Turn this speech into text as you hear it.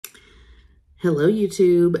Hello,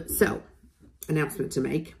 YouTube. So, announcement to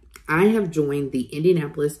make. I have joined the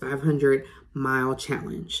Indianapolis 500 Mile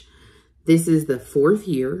Challenge. This is the 4th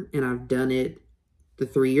year, and I've done it the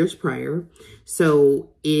 3 years prior.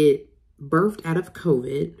 So, it birthed out of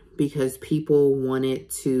COVID because people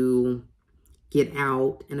wanted to get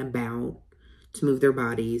out and about to move their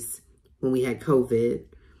bodies when we had COVID.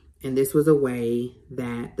 And this was a way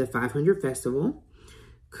that the 500 Festival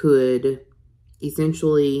could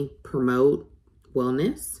essentially promote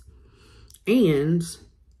wellness and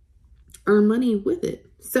earn money with it.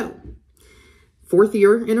 So 4th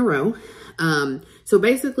year in a row. So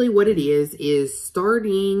basically what it is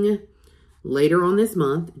starting later on this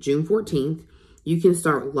month, June 14th, you can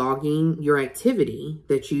start logging your activity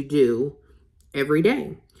that you do every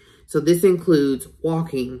day. So this includes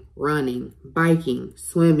walking, running, biking,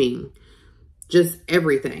 swimming, just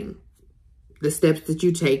everything. The steps that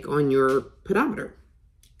you take on your pedometer,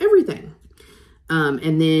 everything.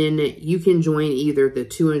 And then you can join either the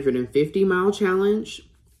 250 mile challenge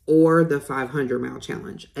or the 500 mile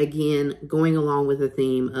challenge. Again, going along with the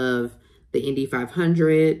theme of the Indy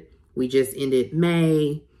 500, we just ended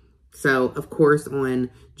May. So of course on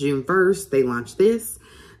June 1st, they launched this.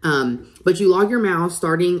 But you log your miles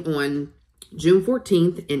starting on June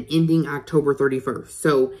 14th and ending October 31st.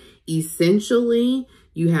 So essentially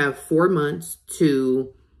you have 4 months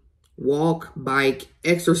to walk, bike,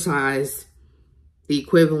 exercise the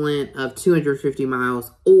equivalent of 250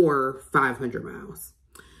 miles or 500 miles.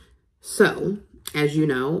 So, as you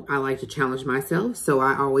know, I like to challenge myself. So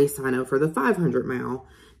I always sign up for the 500 mile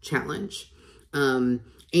challenge. And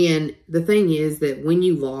the thing is that when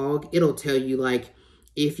you log, it'll tell you like,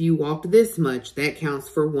 if you walked this much, that counts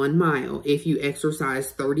for 1 mile. If you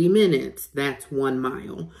exercise 30 minutes, that's 1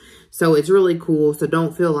 mile. So it's really cool. So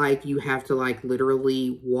don't feel like you have to like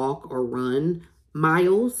literally walk or run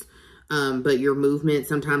miles. But your movement,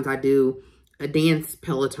 sometimes I do a dance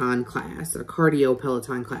Peloton class, a cardio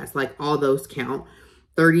Peloton class, like all those count.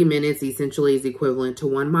 30 minutes essentially is equivalent to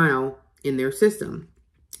 1 mile in their system.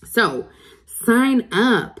 So sign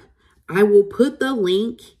up. I will put the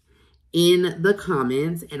link in the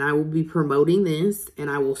comments and I will be promoting this and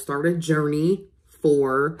I will start a journey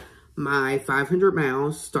for my 500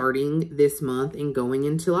 miles starting this month and going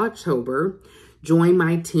until October. Join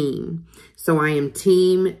my team. So I am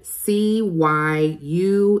team CYUNV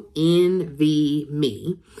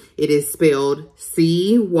me. It is spelled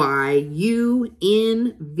CYUNV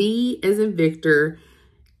as in Victor,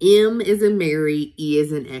 M as in Mary, E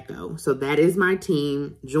as in Echo. So that is my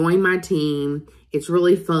team. Join my team. It's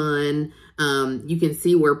really fun. You can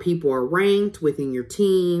see where people are ranked within your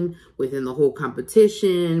team, within the whole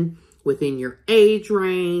competition, within your age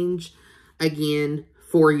range. Again,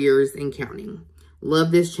 4 years and counting.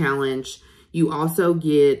 Love this challenge. You also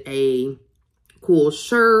get a cool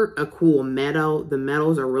shirt, a cool medal. The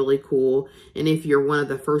medals are really cool. And if you're one of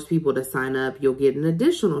the first people to sign up, you'll get an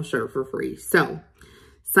additional shirt for free. So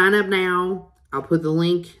sign up now. I'll put the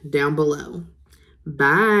link down below.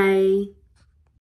 Bye.